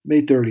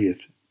May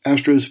 30th,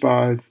 Astros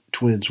 5,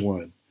 Twins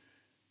 1.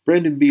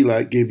 Brandon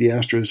Bielak gave the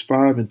Astros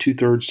 5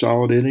 2/3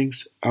 solid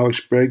innings.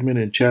 Alex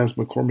Bregman and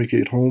McCormick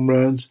hit home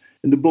runs,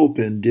 and the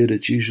bullpen did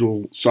its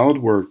usual solid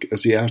work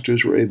as the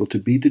Astros were able to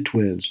beat the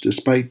Twins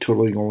despite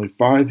totaling only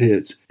 5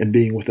 hits and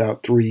being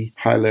without 3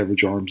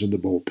 high-leverage arms in the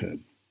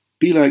bullpen.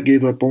 Bielak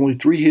gave up only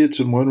 3 hits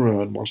and 1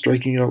 run while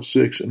striking out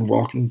 6 and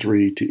walking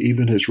 3 to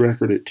even his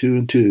record at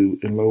 2-2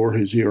 and lower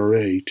his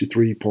ERA to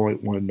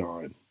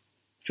 3.19.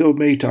 Phil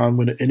Maton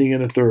went an inning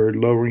and a third,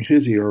 lowering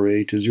his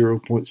ERA to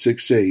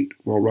 0.68,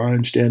 while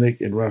Ryan Stanek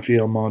and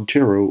Rafael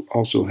Montero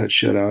also had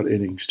shutout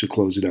innings to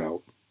close it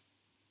out.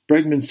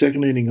 Bregman's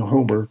second inning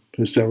homer,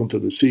 his 7th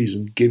of the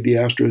season, gave the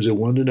Astros a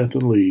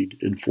 1-0 lead,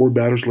 and 4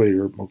 batters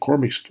later,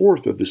 McCormick's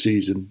 4th of the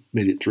season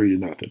made it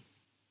 3-0.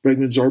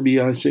 Bregman's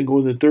RBI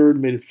single in the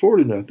 3rd made it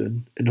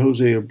 4-0, and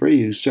Jose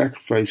Abreu's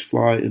sacrifice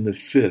fly in the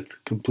 5th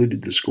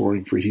completed the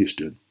scoring for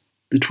Houston.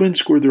 The Twins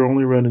scored their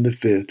only run in the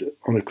 5th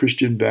on a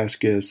Christian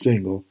Vasquez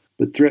single,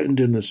 but threatened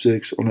in the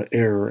 6th on an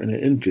error and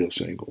an infield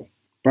single.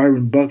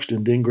 Byron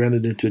Buxton then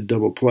grounded into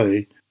double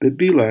play, but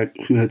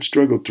Bielak, who had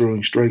struggled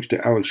throwing strikes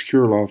to Alex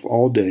Kirilloff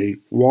all day,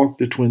 walked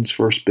the Twins'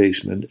 first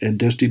baseman, and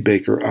Dusty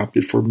Baker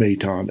opted for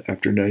Maton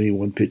after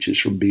 91 pitches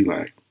from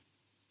Bielak.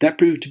 That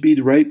proved to be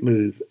the right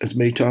move, as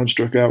Maton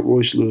struck out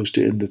Royce Lewis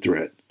to end the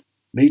threat.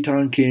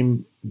 Maton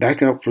came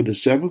back out for the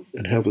 7th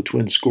and held the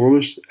Twins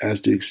scoreless,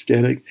 as did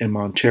Stanek and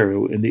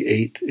Montero in the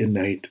 8th and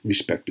 9th,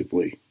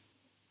 respectively.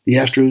 The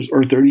Astros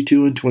are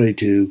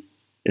 32-22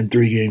 and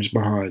 3 games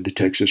behind the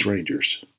Texas Rangers.